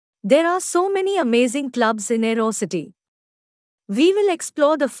There are so many amazing clubs in Aerocity. We will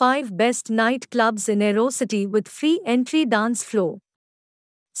explore the 5 best nightclubs in Aerocity with free entry dance floor.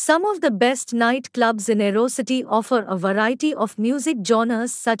 Some of the best nightclubs in Aerocity offer a variety of music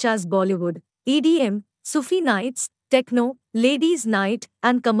genres such as Bollywood, EDM, Sufi nights, techno, ladies' night,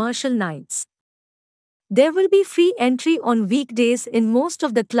 and commercial nights. There will be free entry on weekdays in most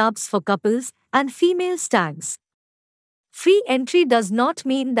of the clubs for couples and female stags. Free entry does not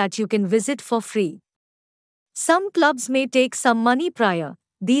mean that you can visit for free. Some clubs may take some money prior.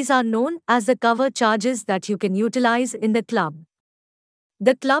 These are known as the cover charges that you can utilize in the club.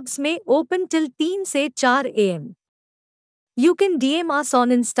 The clubs may open till 3 say 4 am. You can DM us on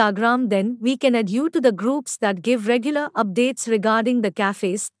Instagram, then we can add you to the groups that give regular updates regarding the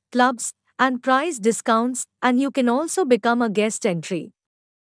cafes, clubs, and price discounts, and you can also become a guest entry.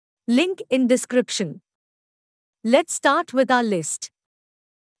 Link in description. Let's start with our list.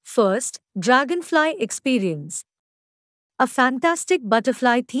 First, Dragonfly Experience. A fantastic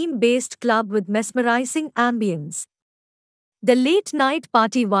butterfly theme-based club with mesmerizing ambience. The late-night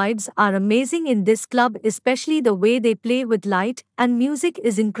party vibes are amazing in this club, especially the way they play with light and music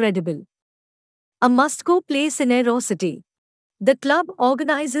is incredible. A must-go place in Aerocity. The club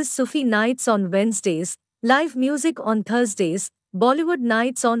organizes Sufi nights on Wednesdays, live music on Thursdays, Bollywood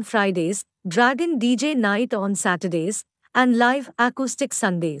nights on Fridays, Dragon DJ night on Saturdays, and live acoustic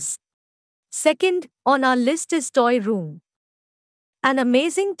Sundays. Second on our list is Toy Room, an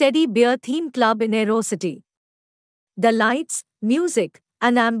amazing teddy bear theme club in Aerocity. The lights, music,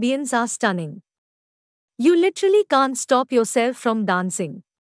 and ambience are stunning. You literally can't stop yourself from dancing.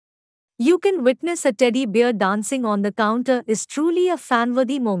 You can witness a teddy bear dancing on the counter is truly a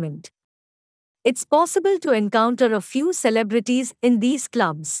fan-worthy moment. It's possible to encounter a few celebrities in these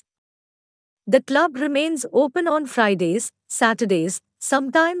clubs. The club remains open on Fridays, Saturdays,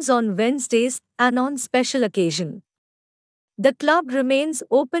 sometimes on Wednesdays, and on special occasion. The club remains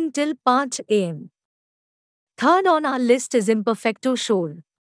open till 5 am. Third on our list is Imperfecto Shore.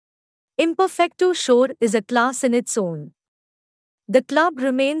 Imperfecto Shore is a class in its own. The club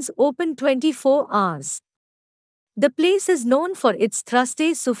remains open 24 hours. The place is known for its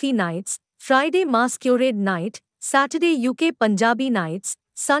Thursday Sufi nights, Friday Masquerade night, Saturday UK Punjabi nights,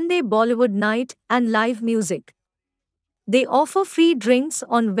 Sunday Bollywood night, and live music. They offer free drinks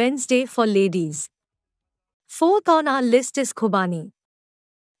on Wednesday for ladies. Fourth on our list is Khubani.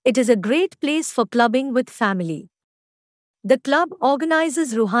 It is a great place for clubbing with family. The club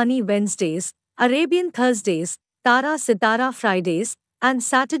organizes Ruhani Wednesdays, Arabian Thursdays, Tara Sitara Fridays, and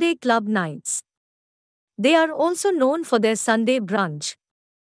Saturday club nights. They are also known for their Sunday brunch.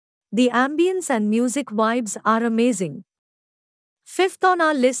 The ambience and music vibes are amazing. Fifth on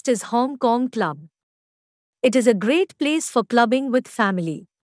our list is Hong Kong Club. It is a great place for clubbing with family.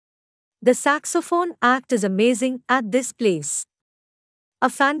 The saxophone act is amazing at this place. A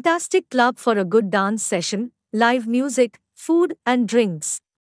fantastic club for a good dance session, live music, food and drinks.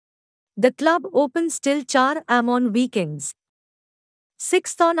 The club opens till 4 am on weekends.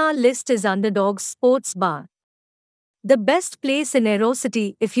 Sixth on our list is Underdog's Sports Bar. The best place in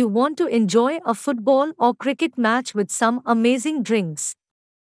Aerocity if you want to enjoy a football or cricket match with some amazing drinks.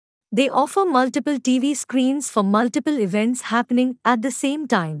 They offer multiple TV screens for multiple events happening at the same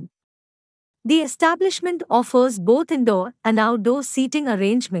time. The establishment offers both indoor and outdoor seating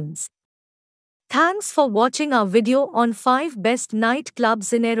arrangements. Thanks for watching our video on 5 best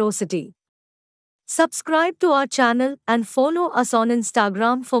nightclubs in Aerocity. Subscribe to our channel and follow us on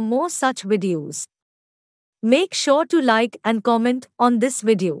Instagram for more such videos. Make sure to like and comment on this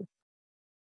video.